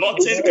against me.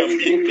 Nothing can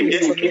be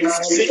against me.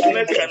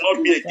 Sickness cannot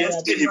cannot be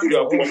against me if you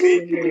are for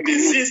me.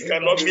 Disease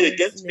cannot be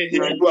against me if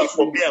you are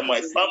for me and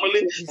my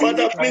family.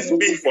 Father, please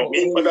be for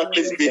me. Father,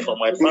 please be for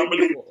my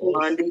family.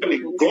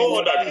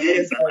 God that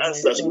hears and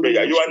answers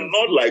prayer. You are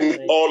not like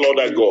all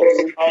other gods.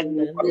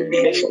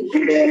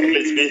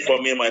 Please be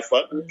for me, my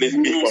Father. Please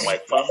be for my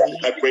family.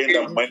 I pray in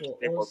the mighty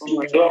name of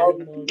Jesus.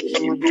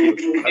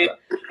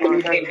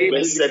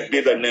 Blessed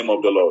be the name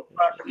of the Lord.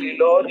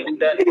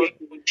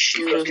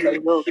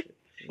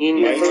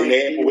 In mighty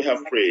name we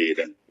have prayed.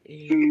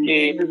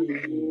 In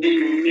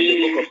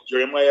the book of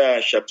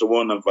Jeremiah chapter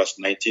 1 and verse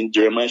 19,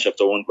 Jeremiah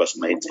chapter 1 verse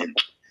 19,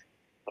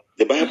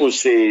 the Bible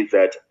says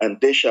that, and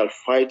they shall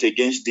fight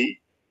against thee,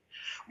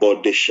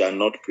 but they shall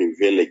not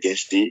prevail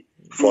against thee,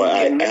 for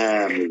I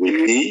am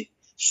with thee,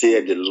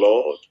 saith the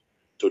Lord,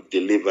 to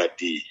deliver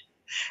thee.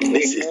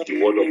 This is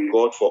the word of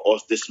God for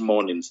us this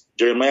morning.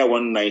 Jeremiah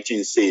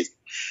 1:19 says,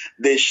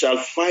 they shall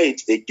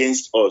fight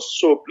against us.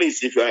 So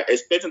please, if you are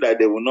expecting that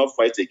they will not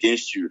fight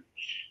against you,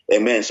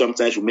 amen,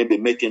 sometimes you may be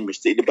making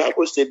mistakes. The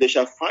Bible says they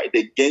shall fight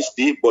against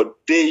thee, but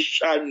they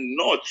shall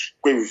not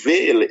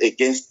prevail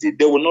against thee.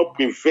 They will not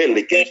prevail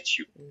against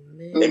you.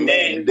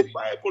 Amen. The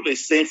Bible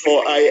is saying,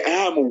 for I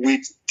am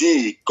with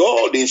thee.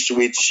 God is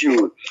with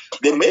you.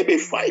 They may be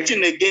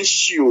fighting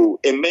against you.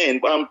 Amen.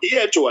 But I'm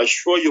here to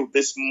assure you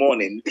this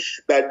morning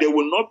that they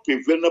will not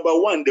prevail. Number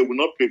one, they will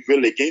not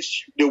prevail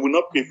against you. They will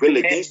not prevail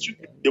against you.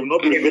 They will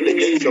not prevail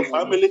against your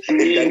family. In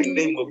the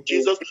name of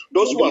Jesus,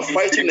 those who are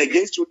fighting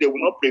against you, they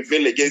will not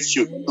prevail against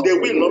you. They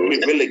will not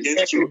prevail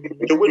against you.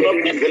 They will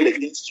not prevail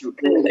against you.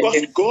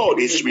 Because God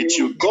is with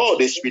you.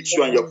 God is with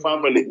you and your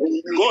family.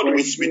 God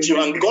is with you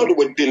and God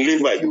will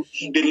deliver you.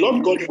 The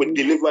Lord God will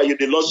deliver you.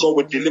 The Lord God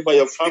will deliver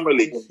your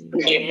family.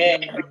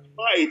 Amen.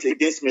 Fight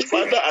against me,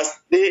 Father, as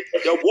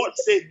your word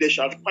says they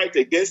shall fight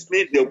against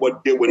me, they will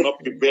not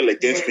prevail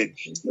against me.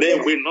 They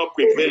will not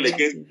prevail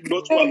against me.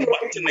 Those who are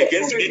fighting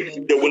against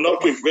me, they will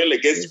not prevail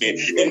against me.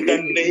 In the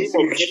name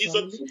of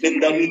Jesus, in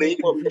the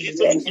name of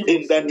Jesus,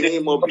 in the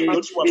name of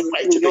those who are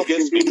fighting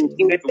against me,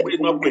 they will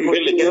not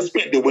prevail against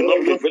me. They will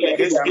not prevail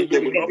against me. They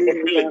will not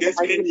prevail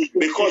against me,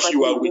 because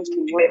you are with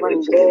me.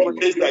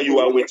 It says that you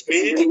are with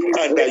me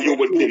and that you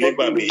will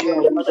deliver me.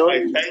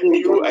 I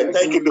thank you. I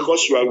thank you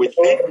because you are with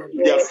me.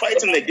 They are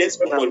fighting against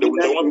me, but they will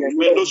not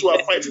prevail. Those who are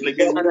fighting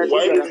against my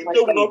wife,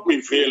 they will not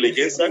prevail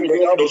against her.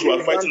 Those who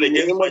are fighting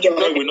against my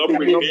children will not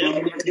prevail.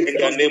 In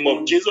the name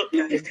of Jesus,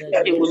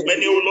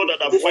 many, oh Lord,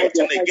 that are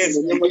fighting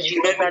against me,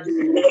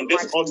 many on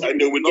this altar,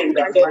 they will not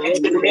prevail.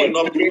 They will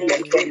not prevail.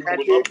 They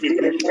will not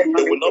prevail.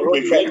 They will not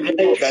prevail. In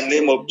the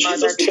name of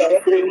Jesus,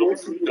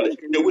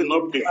 they will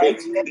not prevail.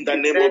 In the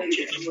name of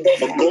Jesus,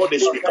 for God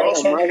is with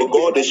us. For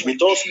God is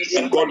with us,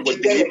 and God will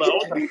deliver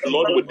us. The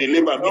Lord will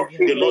deliver me.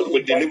 The Lord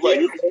will deliver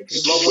you.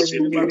 The Lord will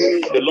deliver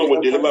me. The Lord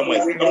will deliver my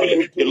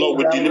family. The Lord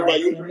will deliver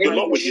you. The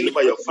Lord will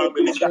deliver your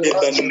family. In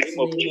the name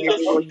of Jesus,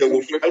 they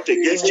will fight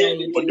against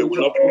you, but they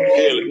will not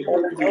prevail.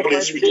 God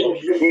is with us.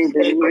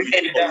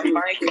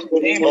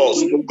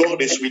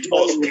 God is with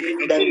us.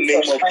 In the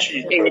name of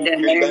Jesus.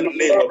 In the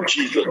name of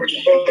Jesus.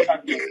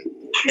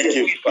 Thank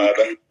you,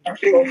 Father.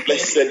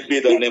 Blessed be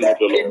the name of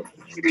the Lord.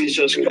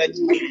 Jesus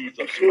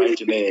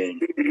mighty name.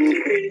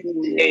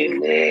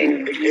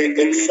 Amen.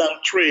 In Psalm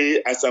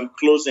 3, as I'm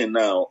closing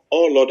now,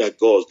 all other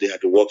gods, they are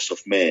the works of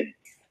men.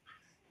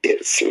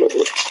 Yes,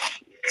 Lord.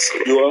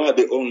 You are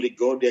the only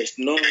God. There is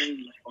none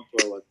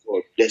unto our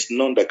God. There's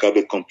none that can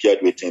be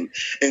compared with him.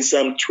 In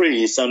Psalm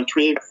 3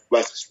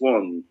 verse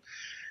 1,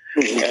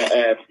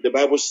 the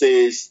Bible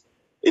says,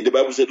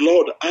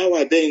 Lord, how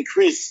are they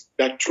increased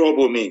that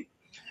trouble me?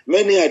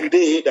 Many are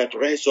they that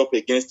rise up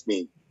against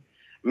me.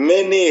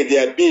 Many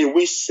there be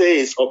which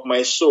says of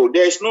my soul,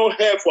 there is no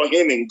help for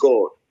him in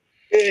God.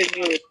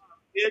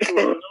 Here to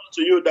announce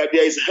to you that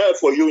there is help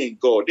for you in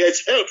God. There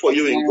is help for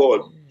you in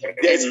God.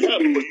 There is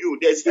help for you.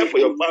 There is help for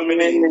your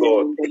family in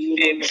God.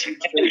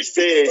 It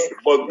says,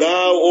 but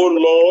thou, O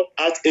Lord,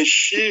 art a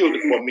shield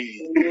for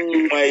me,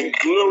 my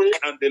glory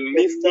and the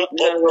lifter up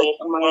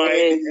of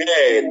my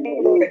head.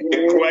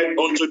 I cried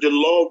unto the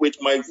Lord with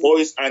my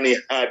voice, and he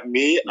heard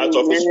me out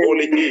of his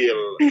holy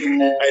hill.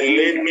 I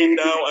laid me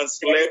down and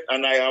slept,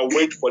 and I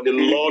awake, for the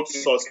Lord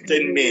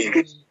sustained me.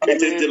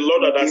 It is the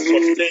Lord that has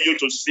sustained you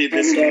to see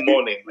this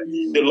morning.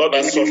 The Lord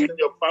has sustained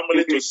your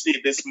family to see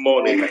this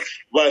morning.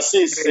 Verse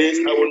 6 says,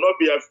 I will not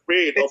be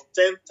afraid of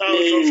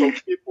 10,000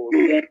 of people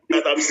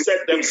that have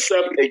set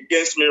themselves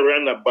against me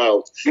round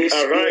about.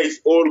 Arise,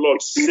 O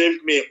Lord,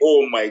 save me,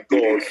 O my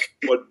God.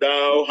 For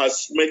thou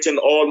hast smitten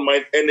all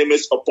my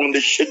enemies upon the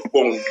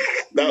cheekbone.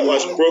 Thou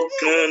hast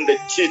broken the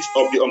teeth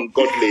of the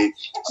ungodly.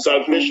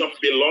 Salvation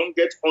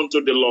belongeth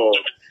unto the Lord.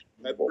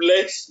 My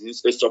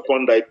blessings is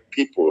upon thy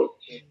people.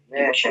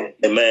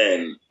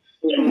 Amen.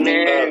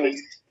 Amen.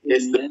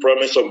 It's the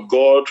promise of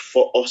God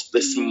for us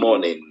this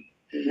morning.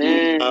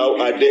 Amen. How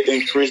are they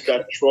increased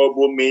that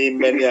trouble me?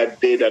 Many are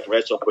they that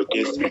rise up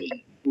against me.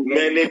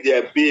 Many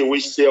there be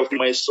which say of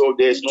my soul,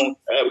 there is no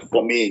help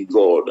for me in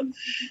God.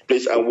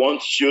 Please, I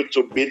want you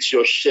to beat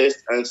your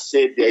chest and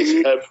say, there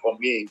is help for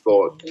me in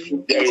God.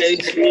 There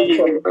is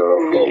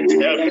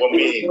help for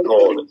me in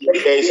God.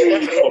 There is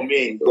help for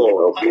me in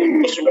God.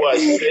 Those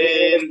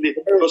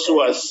who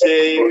are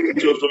saying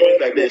to me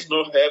that there is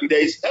no help,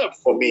 there is help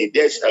for me.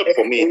 There is help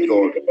for me in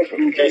God.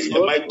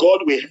 My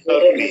God will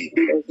help me.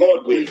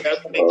 God will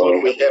help me.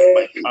 God will help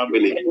my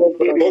family.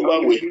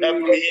 Jehovah will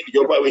help me.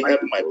 Jehovah will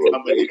help my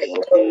family.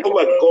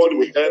 Jehovah, God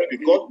will help you.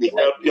 God will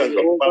help you and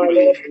your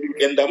family.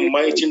 In the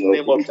mighty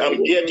name of,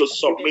 I'm here to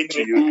submit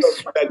to you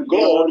that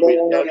God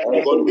will help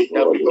you. God will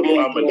help your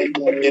family.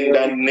 In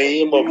the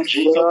name of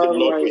Jesus, the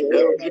Lord will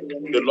help you.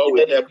 The Lord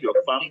will help your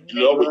family. The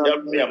Lord will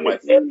help me and my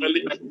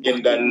family.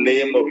 In the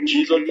name of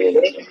Jesus.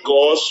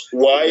 Because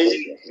why?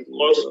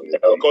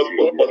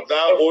 But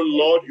thou, O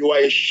Lord, you are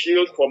a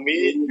shield for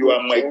me. You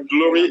are my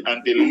glory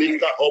and the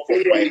lifter up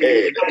of my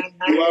head.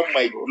 You are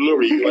my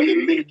glory. You are the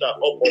lifter up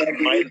of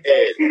my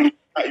head.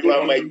 You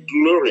are my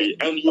glory,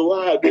 and you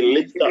are the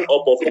lifter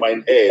up of my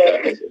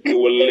head. You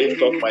will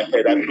lift up my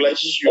head. I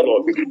bless you,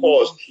 Lord,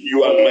 because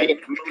you are my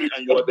glory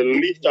and you are the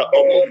lifter up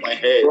of my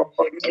head.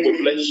 I will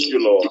bless you,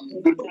 Lord.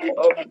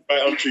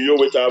 Cry unto you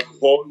with our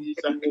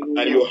voice, and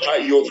you've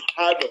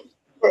heard us.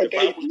 The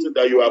Bible says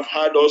that you have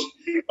heard us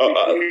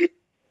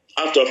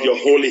out of your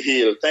holy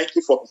hill. Thank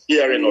you for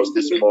hearing us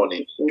this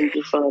morning.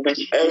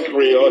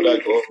 Every other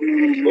God,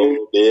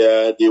 they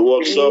are the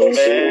works of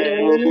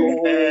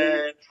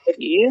men.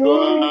 You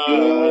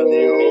are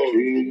the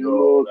only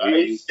God.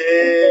 I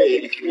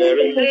say there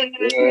is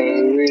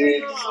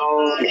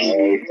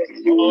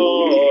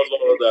no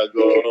other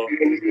God.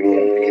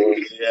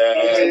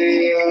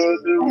 They are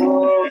the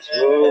works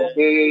of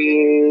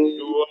men.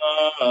 You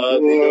are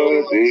the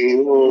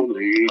only God.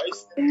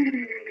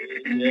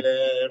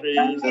 There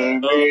is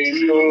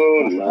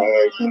none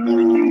like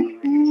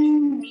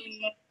you.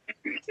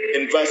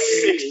 In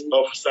verse 6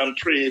 of Psalm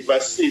 3,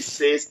 verse 6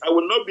 says, I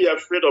will not be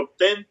afraid of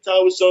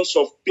 10,000s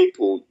of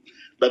people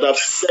that have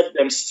set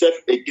themselves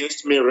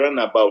against me round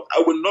about.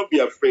 I will not be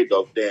afraid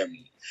of them.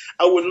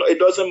 I will not, it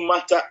doesn't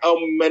matter how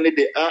many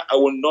they are, I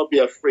will not be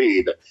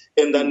afraid.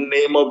 In the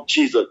name of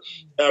Jesus.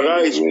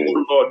 Arise, O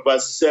Lord,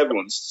 verse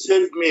 7.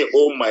 Save me,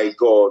 O my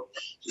God,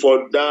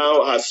 for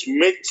thou hast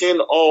smitten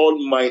all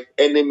my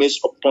enemies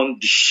upon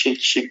the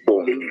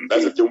cheekbone.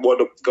 That's the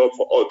word of God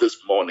for all this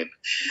morning.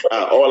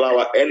 All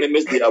our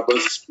enemies, they have been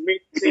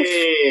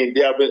smitten,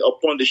 they have been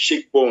upon the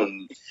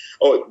cheekbone.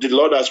 Oh, the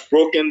Lord has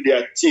broken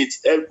their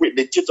teeth.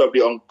 The teeth of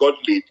the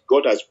ungodly,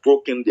 God has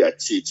broken their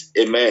teeth.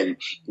 Amen.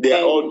 They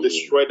are all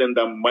destroyed in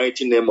the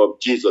mighty name of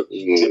Jesus.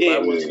 The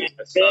Bible says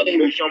that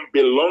salvation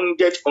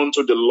belongeth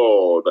unto the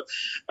Lord,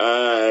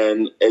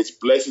 and its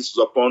blessings is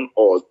upon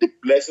us. The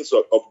blessings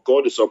of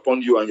God is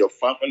upon you and your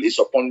family, is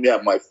upon me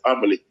and my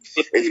family.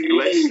 Its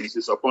blessings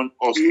is upon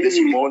us this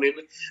morning,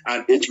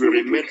 and it will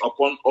remain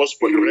upon us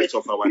for the rest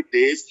of our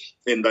days.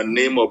 In the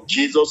name of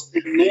Jesus,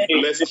 the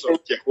blessings of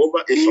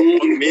Jehovah is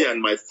upon me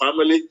and my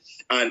family,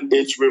 and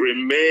it will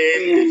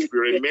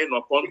remain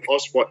upon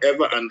us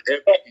forever and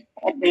ever.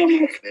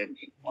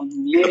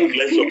 The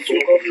blessing of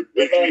God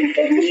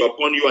is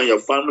upon you and your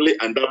family,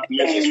 and that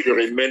blessing will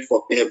remain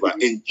forever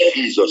in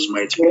Jesus'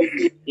 mighty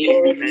name.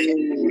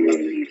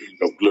 Amen.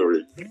 Of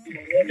glory.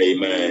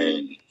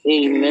 Amen.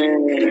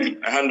 Amen.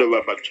 I hand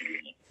over back to you.